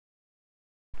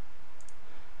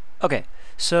Okay,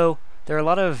 so there are a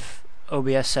lot of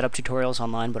OBS setup tutorials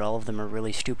online, but all of them are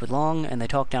really stupid long, and they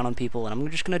talk down on people, and I'm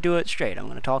just going to do it straight. I'm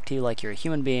going to talk to you like you're a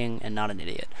human being and not an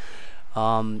idiot.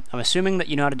 I'm assuming that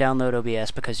you know how to download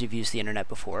OBS because you've used the internet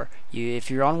before. If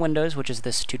you're on Windows, which is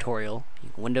this tutorial,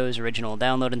 Windows Original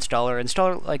Download Installer,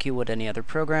 install it like you would any other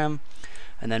program,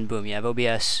 and then boom, you have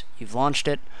OBS, you've launched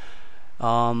it.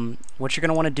 What you're going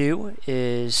to want to do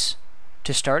is,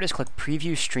 to start, is click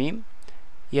Preview Stream.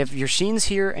 You have your scenes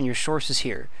here and your sources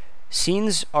here.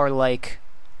 Scenes are like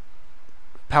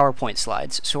PowerPoint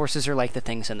slides. Sources are like the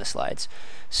things in the slides.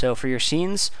 So for your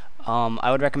scenes, I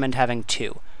would recommend having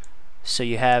two. So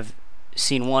you have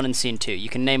scene 1 and scene 2. You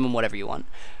can name them whatever you want.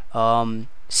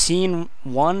 Scene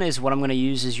 1 is what I'm going to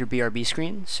use as your BRB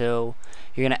screen. So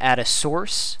you're going to add a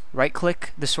source,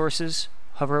 right-click the sources,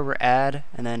 hover over Add,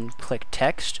 and then click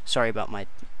Text. Sorry about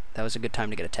that was a good time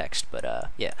to get a text, but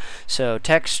yeah. So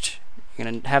text, you're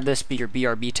going to have this be your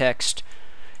BRB text.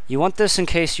 You want this in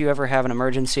case you ever have an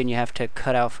emergency and you have to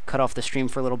cut off the stream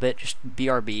for a little bit. Just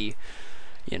BRB,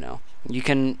 you know. You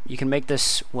can make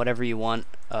this whatever you want.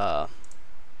 You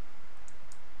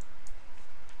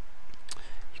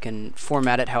can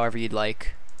format it however you'd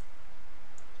like.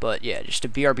 But yeah, just a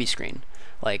BRB screen.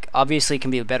 Like, obviously it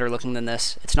can be better looking than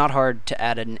this. It's not hard to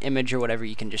add an image or whatever.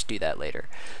 You can just do that later.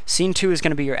 Scene 2 is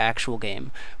going to be your actual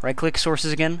game. Right click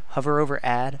sources again, hover over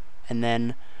Add, and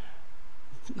then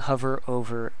hover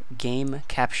over Game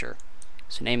Capture.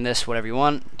 So name this whatever you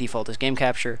want. Default is Game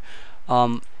Capture.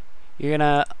 You're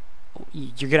gonna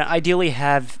ideally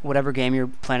have whatever game you're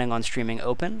planning on streaming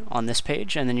open on this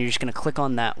page, and then you're just gonna click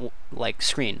on that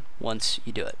screen once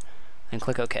you do it, and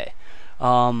click OK.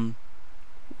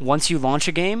 Once you launch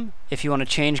a game, if you want to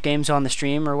change games on the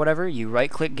stream or whatever, you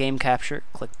right-click Game Capture,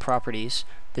 click Properties.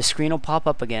 The screen will pop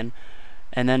up again,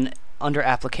 and then under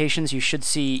Applications, you should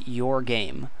see your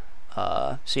game.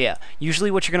 So yeah,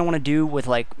 usually what you're going to want to do with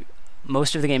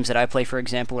most of the games that I play, for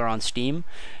example, are on Steam.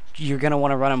 You're going to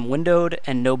want to run them windowed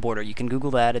and noborder. You can Google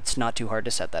that. It's not too hard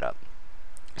to set that up.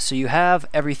 So you have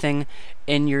everything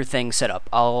in your thing set up.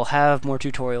 I'll have more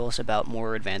tutorials about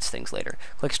more advanced things later.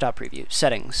 Click Stop Preview.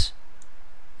 Settings.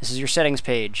 This is your settings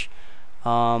page.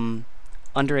 Under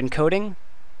encoding,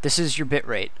 this is your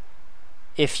bitrate.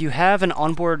 If you have an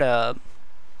onboard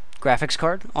graphics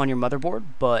card on your motherboard,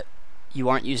 but you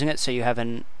aren't using it, so you have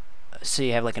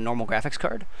like a normal graphics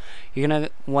card, you're gonna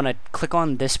want to click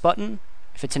on this button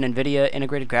if it's an NVIDIA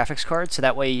integrated graphics card, so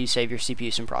that way you save your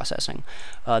CPU some processing.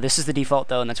 This is the default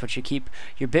though, and that's what you keep.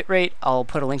 Your bitrate, I'll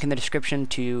put a link in the description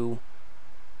to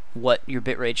what your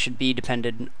bitrate should be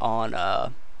dependent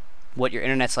on what your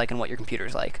internet's like and what your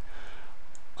computer's like.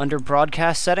 Under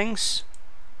broadcast settings,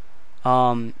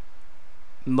 mode,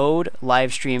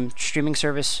 live stream, streaming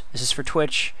service, this is for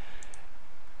Twitch,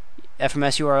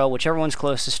 FMS URL, whichever one's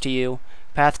closest to you.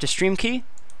 Path to stream key,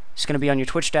 it's going to be on your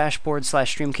Twitch dashboard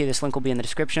 /stream key. This link will be in the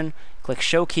description. Click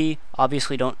show key.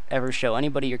 Obviously don't ever show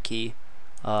anybody your key.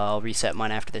 I'll reset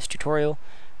mine after this tutorial.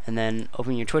 And then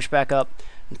open your Twitch back up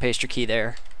and paste your key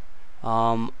there.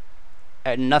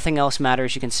 Nothing else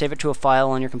matters. You can save it to a file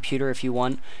on your computer if you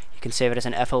want. You can save it as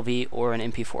an FLV or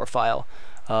an MP4 file.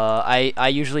 I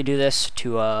usually do this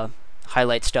to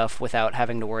highlight stuff without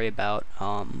having to worry about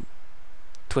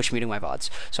Twitch muting my VODs.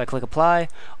 So I click Apply.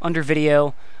 Under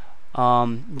Video, you're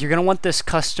going to want this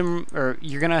custom, or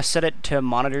you're going to set it to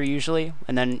monitor usually,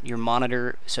 and then your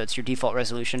monitor, so it's your default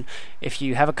resolution. If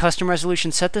you have a custom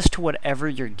resolution, set this to whatever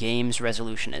your game's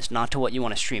resolution is, not to what you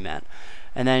want to stream at.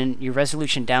 And then your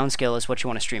resolution downscale is what you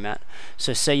want to stream at.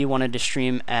 So say you wanted to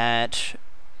stream at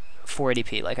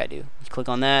 480p like I do. You click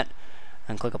on that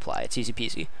and click Apply. It's easy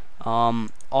peasy.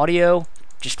 Audio,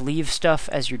 just leave stuff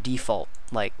as your default.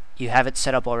 Like, you have it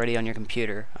set up already on your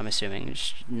computer, I'm assuming.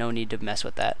 There's no need to mess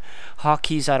with that.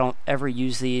 Hotkeys, I don't ever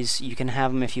use these. You can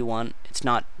have them if you want.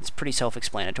 It's pretty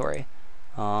self-explanatory.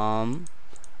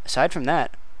 Aside from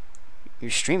that, your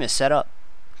stream is set up.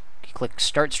 You click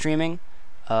Start Streaming.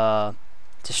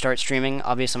 To start streaming,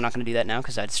 obviously I'm not going to do that now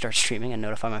because I'd start streaming and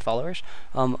notify my followers.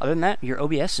 Other than that, your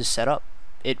OBS is set up.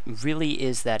 It really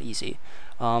is that easy.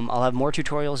 I'll have more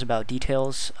tutorials about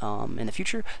details in the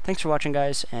future. Thanks for watching,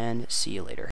 guys, and see you later.